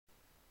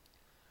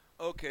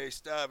Okay,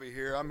 Stavi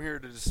here. I'm here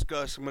to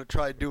discuss. I'm going to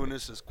try doing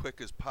this as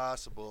quick as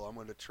possible. I'm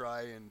going to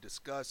try and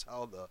discuss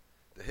how the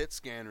hit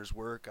scanners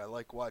work. I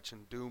like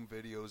watching Doom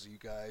videos of you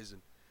guys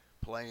and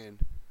playing,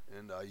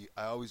 and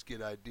I always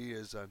get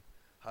ideas on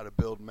how to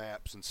build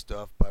maps and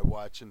stuff by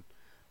watching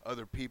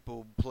other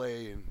people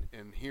play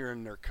and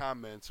hearing their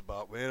comments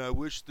about, man, I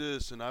wish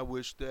this and I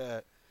wish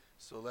that.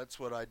 So that's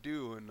what I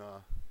do, and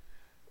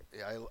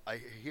yeah, I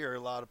hear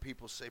a lot of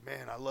people say,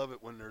 "Man, I love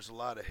it when there's a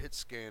lot of hit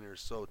scanners."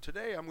 So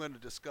today I'm going to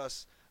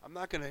discuss. I'm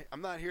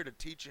not here to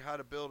teach you how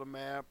to build a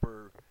map,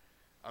 or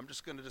I'm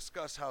just going to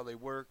discuss how they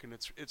work, and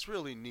it's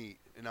really neat.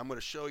 And I'm going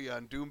to show you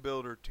on Doom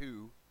Builder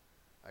 2.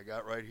 I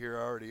got right here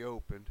already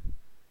opened.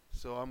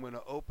 So I'm going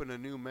to open a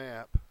new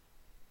map,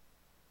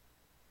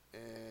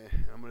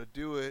 and I'm going to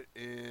do it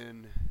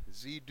in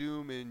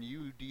ZDoom in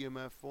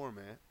UDMF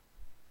format,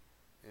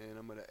 and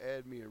I'm going to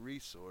add me a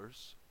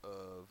resource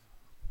of.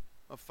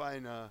 I'll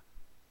find I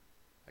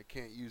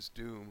can't use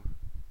Doom.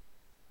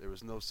 There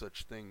was no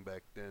such thing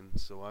back then,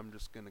 so I'm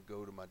just going to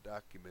go to my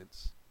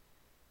documents,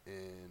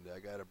 and I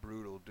got a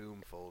brutal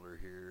Doom folder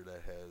here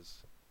that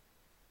has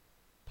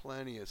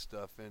plenty of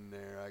stuff in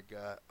there.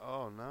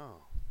 Oh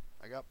no,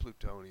 I got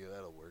Plutonia,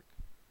 that'll work.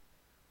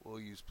 We'll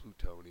use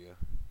Plutonia.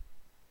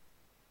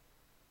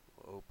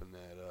 We'll open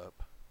that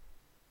up.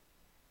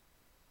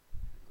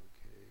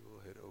 Okay,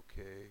 we'll hit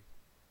OK.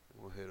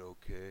 We'll hit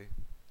OK.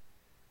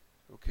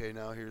 Okay,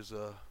 now here's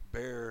a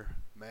bare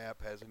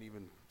map, hasn't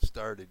even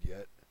started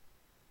yet.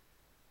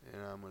 And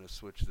I'm going to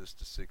switch this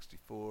to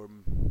 64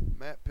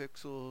 map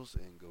pixels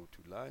and go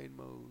to line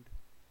mode.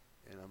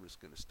 And I'm just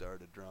going to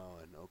start a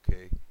drawing.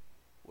 Okay,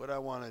 what I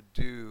want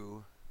to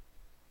do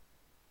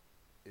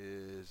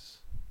is,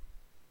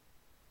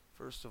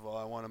 first of all,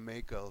 I want to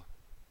make a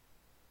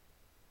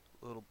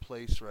little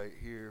place right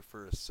here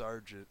for a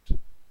sergeant.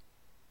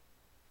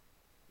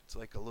 It's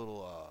like a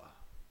little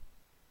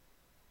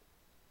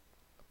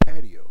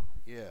patio,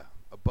 yeah,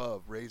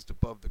 raised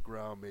above the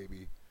ground,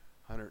 maybe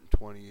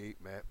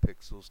 128 map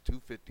pixels,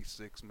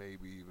 256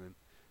 maybe even,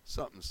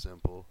 something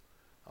simple.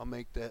 I'll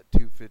make that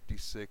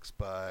 256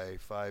 by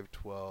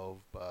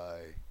 512 by,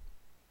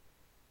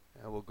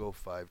 and we'll go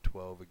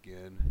 512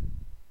 again,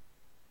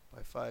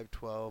 by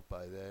 512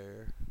 by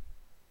there.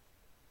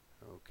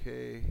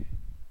 Okay,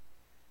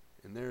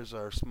 and there's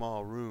our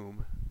small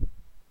room,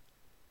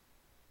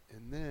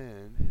 and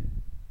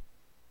then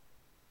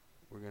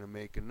we're going to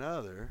make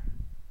another.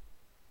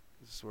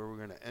 This is where we're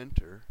going to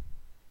enter.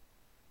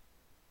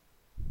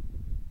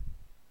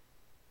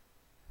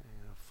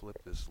 And I'll flip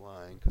this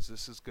line because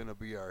this is going to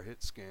be our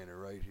hit scanner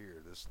right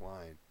here, this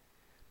line.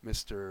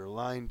 Mr.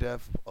 Line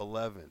Def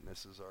 11.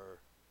 This is our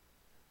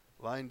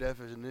line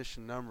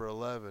definition number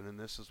 11, and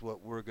this is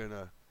what we're going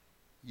to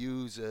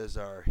use as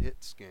our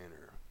hit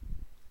scanner.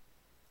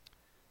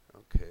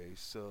 Okay,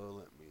 so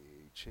let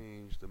me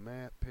change the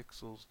map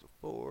pixels to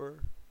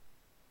 4.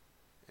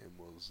 And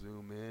we'll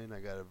zoom in. I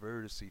got a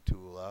vertice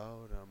tool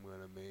out. I'm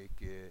going to make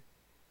it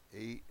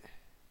 8.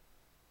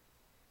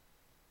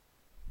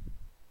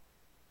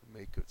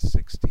 Make it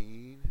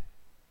 16.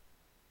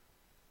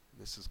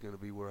 This is going to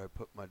be where I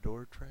put my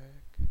door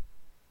track.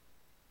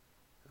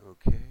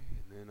 Okay,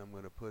 and then I'm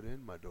going to put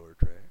in my door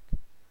track.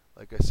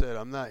 Like I said,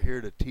 I'm not here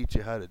to teach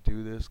you how to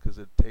do this because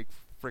it'd take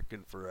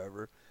frickin'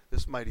 forever.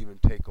 This might even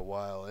take a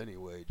while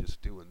anyway,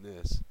 just doing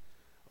this.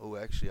 Oh,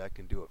 actually, I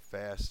can do it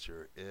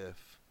faster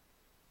if...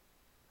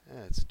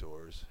 it's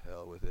doors.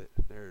 Hell with it.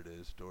 There it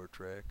is. Door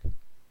track.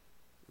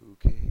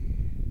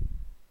 Okay.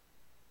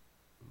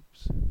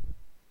 Oops.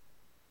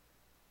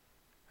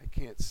 I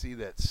can't see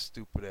that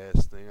stupid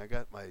ass thing. I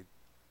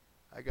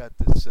got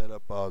this set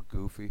up all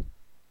goofy.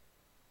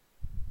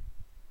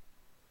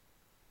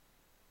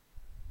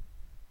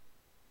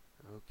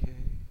 Okay.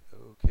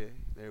 Okay.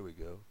 There we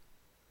go.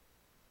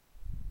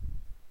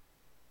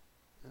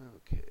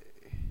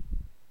 Okay.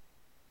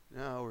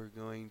 Now we're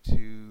going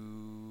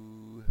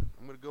to...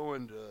 I'm going to go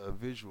into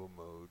visual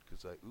mode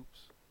because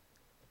oops.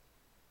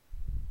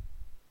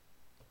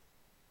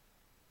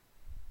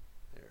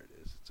 There it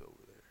is. It's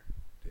over there.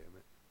 Damn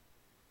it.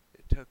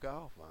 It took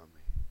off on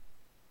me.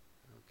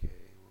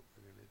 Okay, what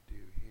we're going to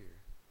do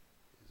here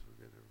is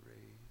we're going to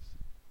raise...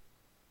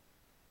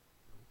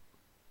 Nope.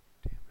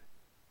 Damn it.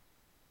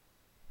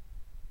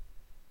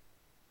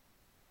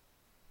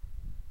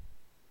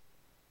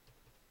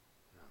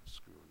 I'm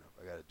screwing up.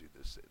 I got to do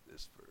this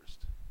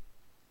first.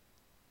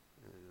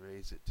 And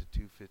raise it to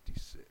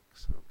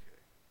 256. Okay.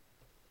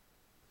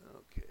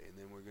 Okay, and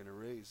then we're going to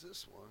raise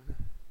this one.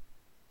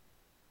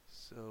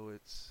 So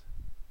it's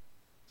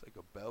like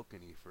a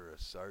balcony for a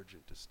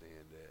sergeant to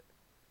stand at.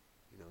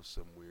 You know,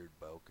 some weird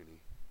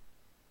balcony.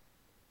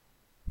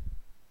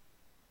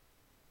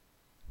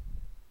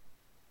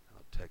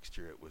 I'll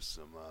texture it with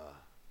some, I'll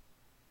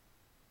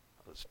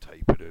just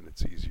type it in.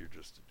 It's easier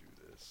just to do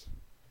this.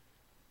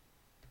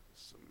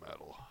 Some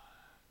metal.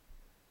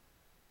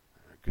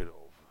 Good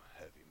old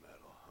heavy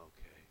metal.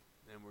 Okay.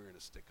 Then we're going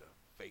to stick a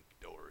fake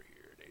door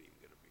here. It ain't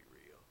even going to be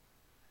real.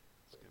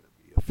 It's going to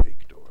be a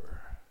fake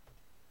door.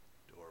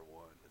 Door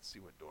 1. Let's see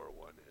what door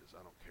 1 is.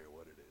 I don't care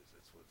what it is.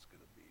 It's this one's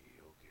gonna be.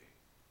 Okay.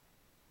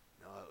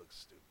 No, that looks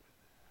stupid.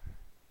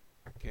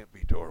 Can't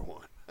be door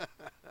 1.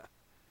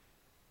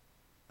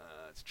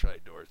 Let's try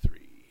door 3.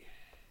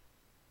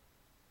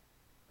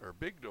 Or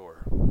big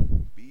door.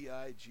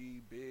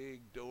 B-I-G,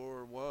 big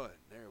door 1.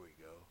 There we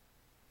go.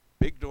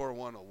 Big door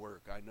 1 will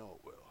work. I know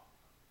it will.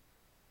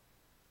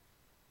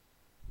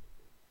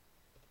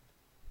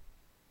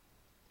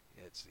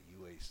 Yeah, it's the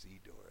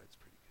UAC door. That's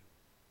pretty cool.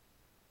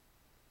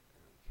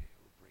 Okay,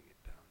 we'll bring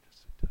it down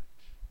just a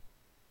touch.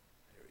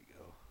 There we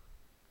go.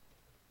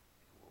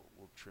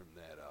 We'll trim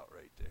that out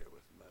right there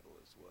with metal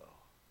as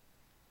well.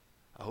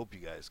 I hope you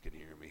guys can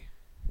hear me.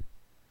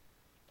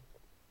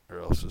 Or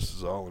else this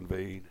is all in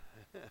vain.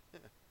 Okay.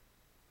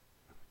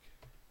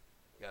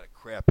 Got a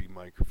crappy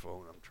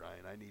microphone I'm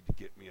trying. I need to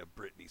get me a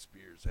Britney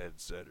Spears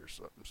headset or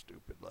something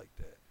stupid like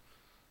that.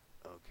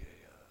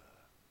 Okay,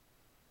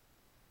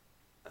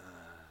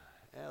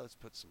 yeah, let's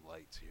put some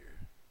lights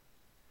here.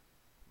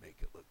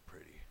 Make it look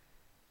pretty.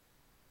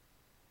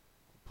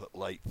 We'll put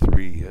light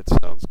 3. That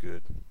sounds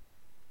good.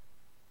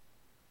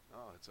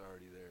 Oh, it's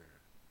already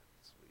there.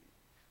 Sweet.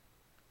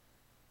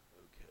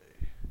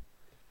 Okay.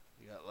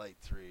 We got light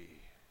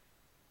 3.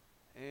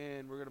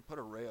 And we're going to put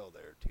a rail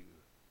there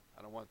too.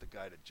 I don't want the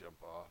guy to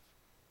jump off.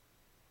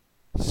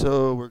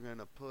 So we're going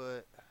to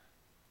put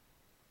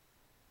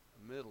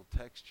a middle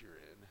texture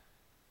in.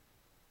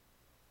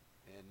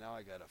 And now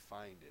I got to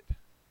find it.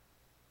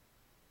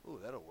 Ooh,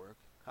 that'll work.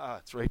 Ah,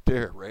 it's right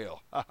there.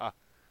 Rail. Haha.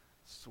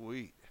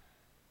 Sweet.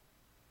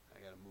 I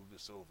got to move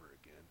this over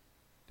again.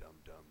 Dumb.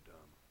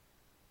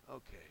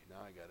 Okay,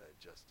 now I got to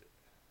adjust it.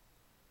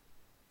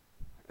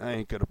 I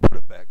ain't going to put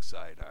a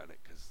backside on it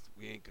because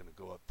we ain't going to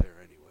go up there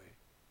anyway.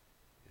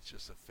 It's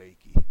just a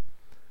fakie.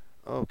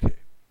 Okay.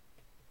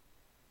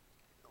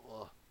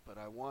 Well, but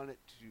I want it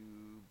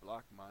to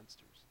block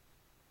monsters.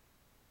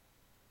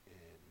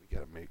 And we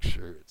got to make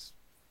sure it's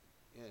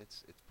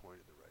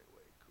pointed the right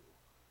way. Cool.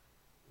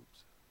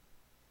 Oops.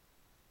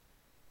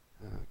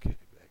 Okay,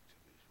 back to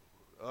visual.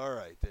 All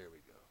right, there we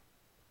go.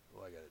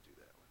 Oh, I got to do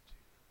that one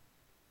too.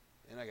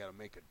 And I got to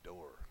make a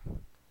door.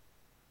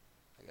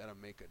 I got to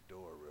make a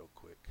door real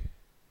quick.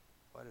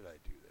 Why did I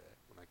do that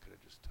when I could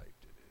have just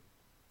typed it in?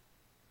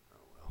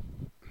 Oh, well.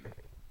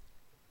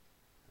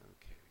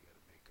 Okay, we got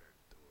to make our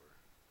door.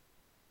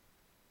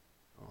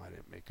 Oh, I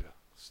didn't make a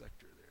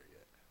sector there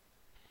yet.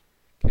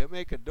 Can't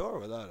make a door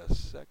without a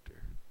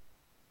sector.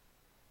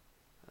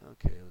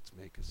 Okay, let's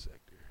make a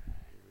sector.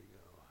 Here we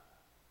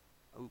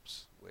go.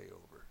 Oops, way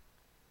over.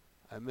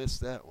 I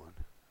missed that one.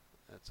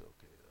 That's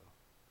okay, though.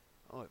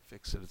 Oh, it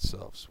fixed it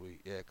itself.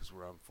 Sweet. Yeah, because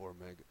we're on 4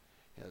 mega.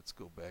 Yeah, let's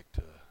go back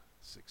to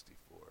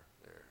 64.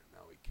 There.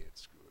 Now we can't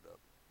screw it up.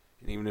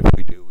 And even if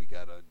we do, we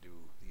got to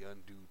undo. The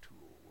undo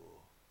tool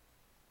will...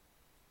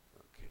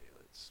 Okay,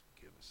 let's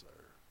give us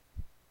our...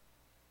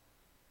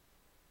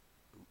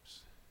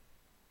 Oops.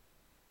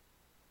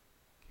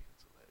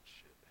 Cancel that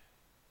shit.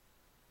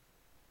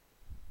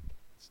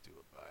 Let's do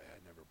it by... I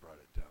never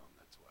brought it down.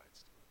 That's why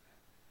it's doing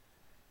that.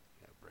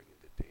 Gotta bring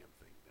the damn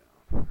thing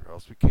down. Or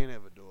else we can't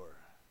have a door.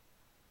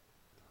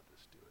 I'll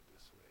just do it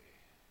this way.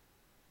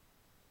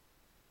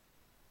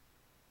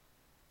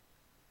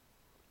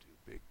 We'll do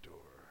big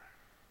door.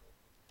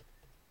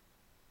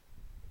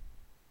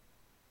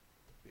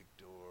 Big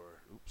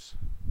door. Oops.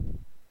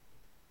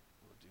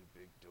 We'll do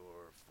big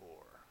door 4.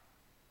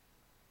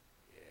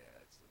 Yeah,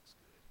 that looks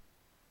good.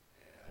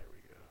 Yeah, there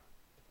we go.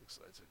 Looks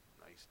like it's a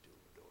nice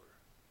Doom door.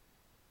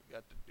 We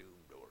got the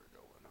Doom door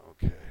going.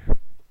 Okay.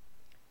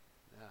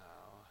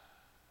 Now,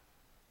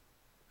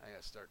 I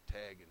gotta start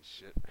tagging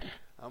shit.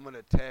 I'm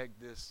gonna tag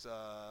this,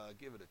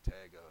 give it a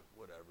tag of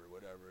whatever,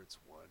 it's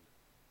 1.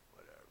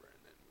 Whatever,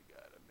 and then we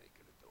gotta make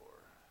it a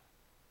door.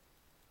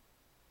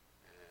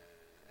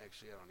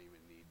 Actually, I don't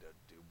even need to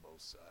do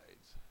both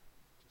sides.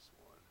 Just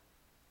 1.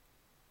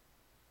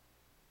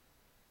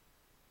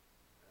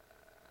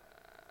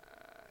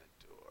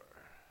 Door.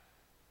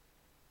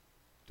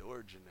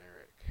 Door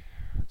generic.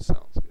 That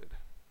sounds good.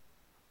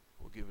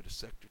 We'll give it a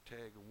sector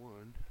tag of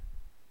 1.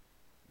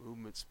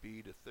 Movement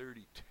speed of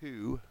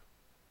 32.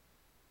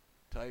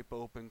 Type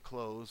open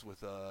close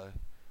with a...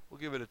 We'll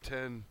give it a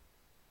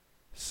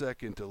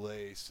 10-second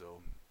delay,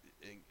 so...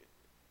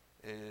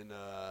 And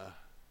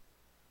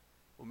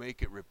we'll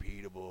make it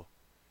repeatable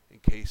in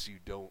case you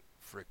don't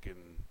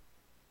frickin'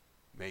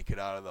 make it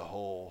out of the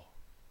hole,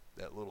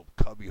 that little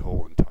cubby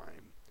hole in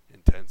time,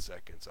 in 10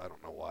 seconds. I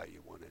don't know why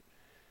you want it.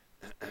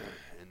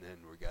 And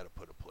then we got to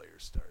put a player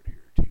start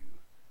here too.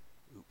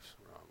 Oops,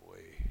 wrong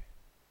way.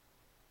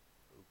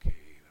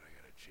 Okay, then I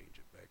got to change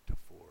it back to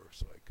 4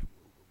 so I can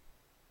move them.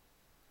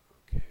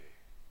 Okay.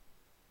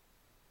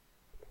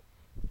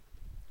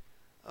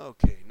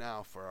 Okay,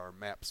 now for our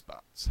map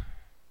spots.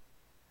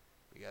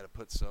 We got to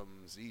put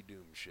some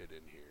Z-Doom shit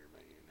in here,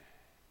 man.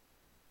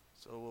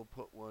 So we'll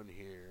put one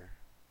here.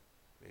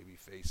 Maybe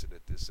face it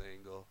at this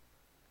angle.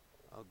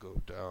 I'll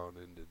go down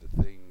into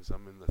the things.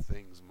 I'm in the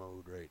things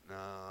mode right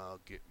now.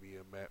 I'll get me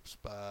a map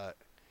spot.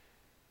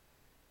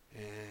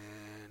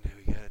 And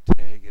we got to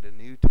tag it a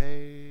new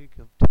tag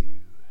of 2.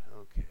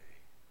 Okay.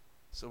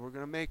 So we're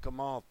going to make them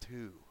all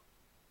 2.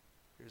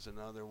 Here's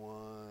another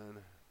one.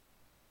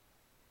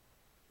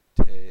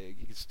 Tag.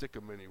 You can stick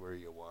them anywhere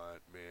you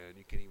want, man.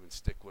 You can even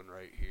stick one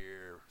right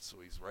here. So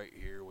he's right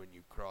here when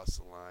you cross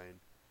the line.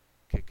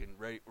 Kicking,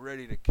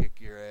 ready to kick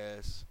your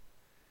ass.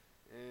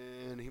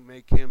 And he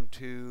make him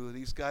 2.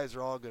 These guys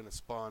are all going to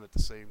spawn at the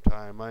same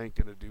time. I ain't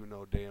going to do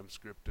no damn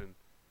scripting.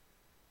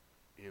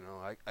 You know,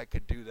 I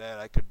could do that.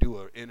 I could do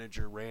an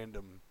integer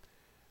random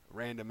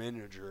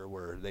integer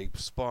where they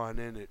spawn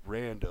in at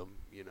random,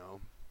 you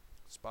know,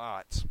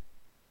 spots.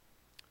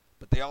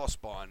 But they all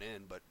spawn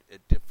in, but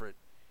at different,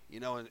 you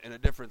know, in a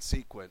different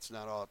sequence,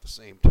 not all at the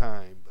same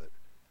time. But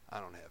I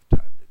don't have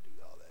time to do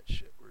all that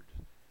shit.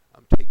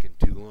 I'm taking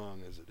too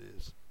long as it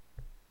is.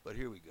 But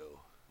here we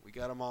go. We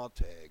got them all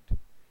tagged.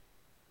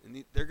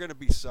 And they're going to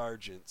be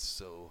sergeants,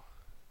 so...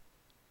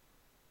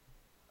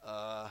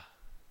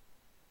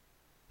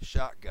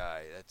 Shot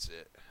Guy, that's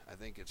it. I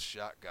think it's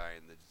Shot Guy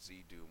in the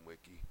Z-Doom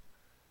wiki.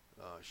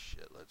 Oh,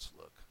 shit, let's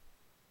look.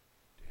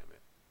 Damn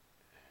it.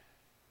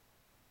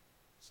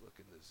 Let's look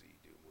in the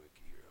Z-Doom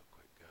wiki real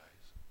quick,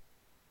 guys.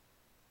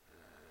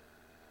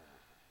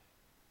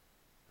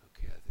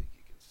 Okay, I think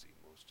you can see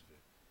most of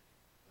it.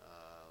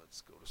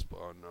 Let's go to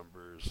spawn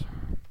numbers.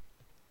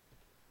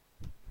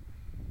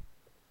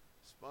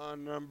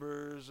 Spawn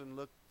numbers and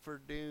look for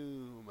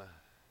Doom.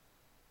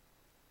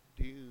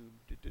 Doom.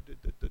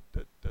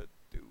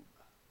 Doom.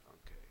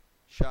 Okay.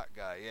 Shot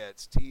Guy. Yeah,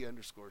 it's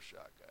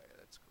T_Shot Guy.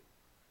 That's cool.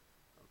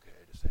 Okay,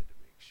 I just had to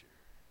make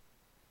sure.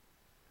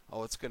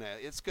 Oh, it's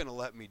gonna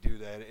let me do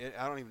that.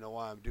 I don't even know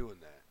why I'm doing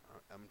that.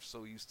 I'm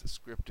so used to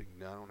scripting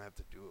now I don't have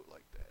to do it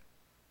like that.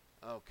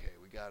 Okay,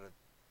 we got a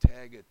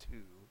tag of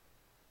 2.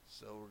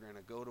 So we're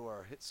gonna go to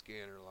our hit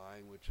scanner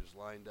line, which is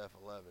line def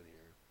 11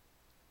 here.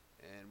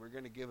 And we're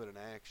going to give it an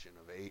action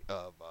of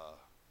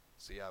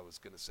see, I was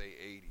going to say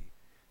 80.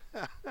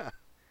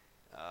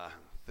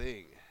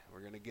 Thing.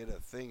 We're going to get a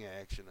thing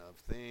action of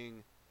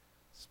thing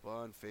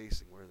spawn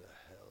facing. Where the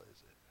hell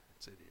is it?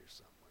 It's in here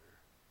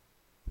somewhere.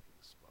 Thing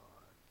spawn,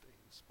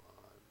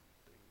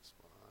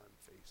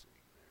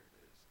 facing. There it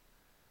is.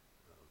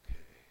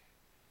 Okay.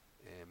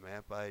 And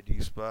map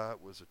ID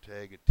spot was a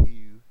tag of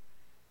 2.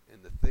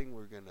 And the thing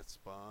we're going to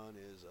spawn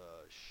is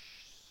a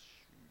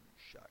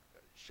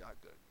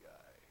shotgun guy.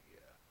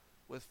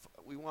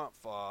 We want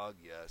fog,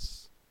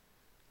 yes.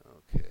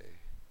 Okay.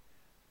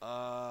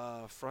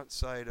 Front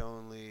sight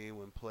only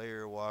when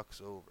player walks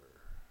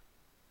over.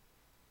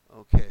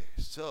 Okay,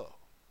 so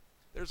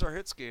there's our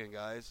hit scan,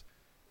 guys,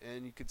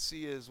 and you can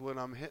see is when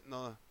I'm hitting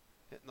the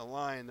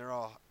line, they're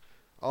all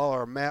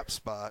our map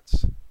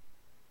spots.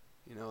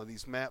 You know,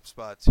 these map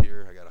spots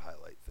here. I gotta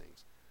highlight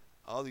things.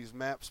 All these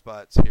map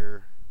spots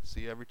here.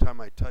 See, every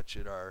time I touch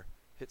it, our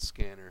hit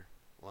scanner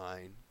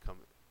line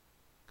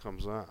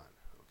comes on.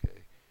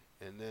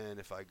 And then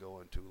if I go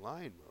into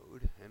line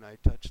mode and I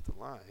touch the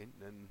line,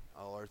 then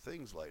all our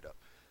things light up.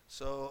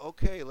 So,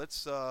 okay,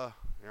 let's, here I'm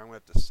going to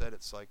have to set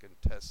it so I can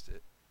test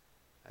it.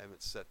 I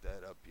haven't set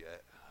that up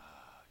yet.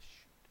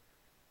 Shoot.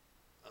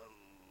 Oh,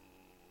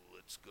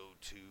 let's go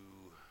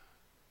to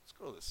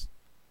this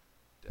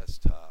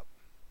desktop.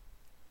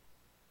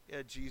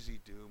 Yeah,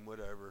 GZ Doom,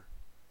 whatever.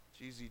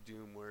 GZ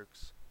Doom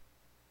works.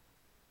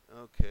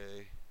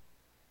 Okay.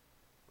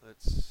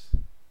 Let's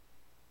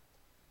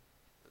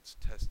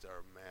test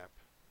our map.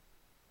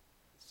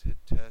 Let's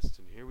hit test,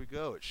 and here we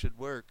go. It should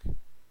work.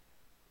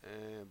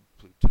 And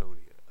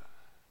Plutonia.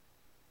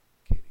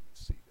 Can't even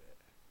see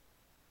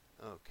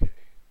that. Okay.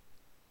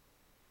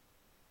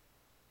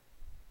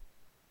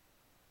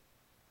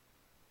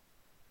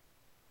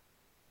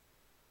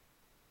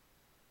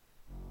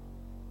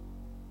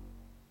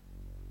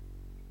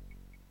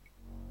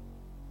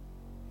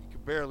 You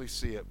can barely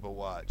see it, but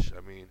watch.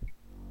 I mean,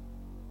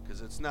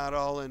 because it's not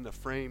all in the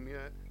frame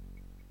yet.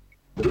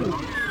 So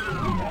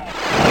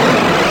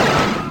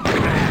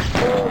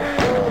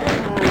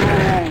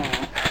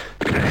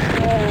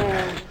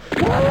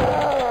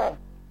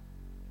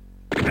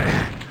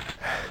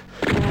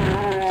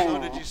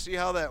did you see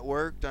how that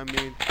worked? I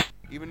mean,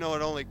 even though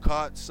it only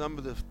caught some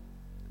of the...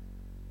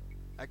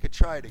 I could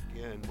try it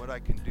again. What I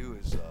can do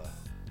is,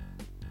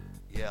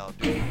 yeah, I'll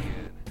do it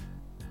again.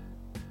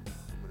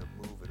 I'm going to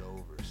move it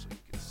over so you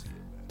can see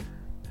it better.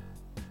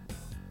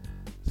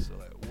 So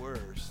at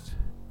worst...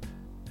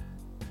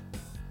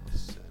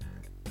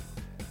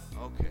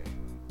 Okay.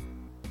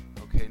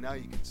 Okay, now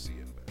you can see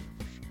it better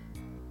for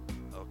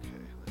sure. Okay,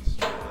 let's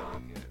try that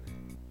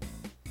again.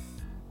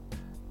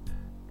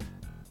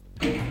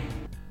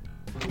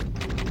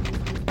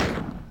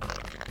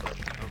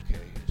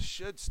 Okay, it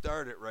should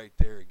start it right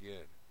there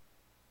again.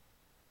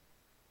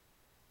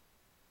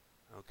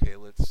 Okay,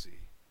 let's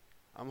see.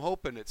 I'm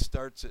hoping it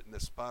starts it in the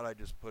spot I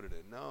just put it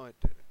in. No, it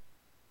didn't.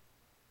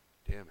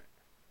 Damn it.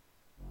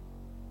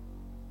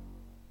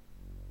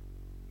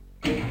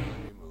 Let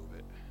me move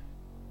it.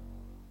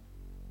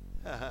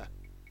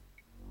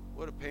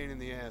 What a pain in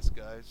the ass,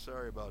 guys.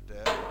 Sorry about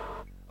that.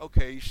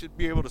 Okay, you should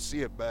be able to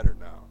see it better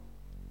now.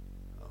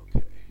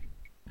 Okay.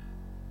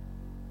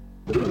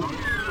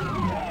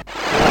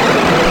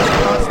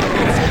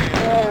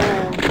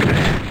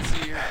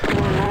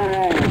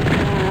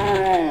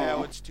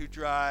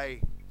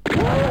 try,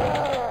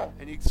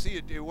 and you can see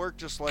it worked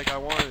just like I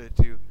wanted it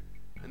to,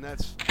 and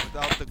that's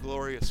without the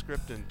glorious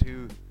scripting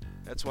too.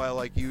 That's why I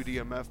like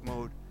UDMF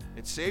mode.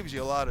 It saves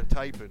you a lot of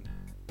typing.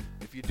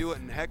 If you do it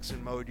in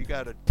hexen mode, you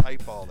gotta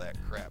type all that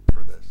crap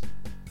for this.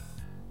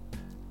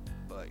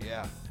 But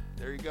yeah,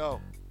 there you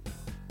go.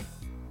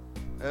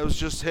 That was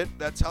just hit.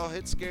 That's how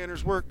hit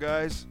scanners work,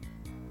 guys.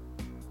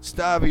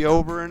 Stavi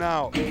over and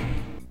out.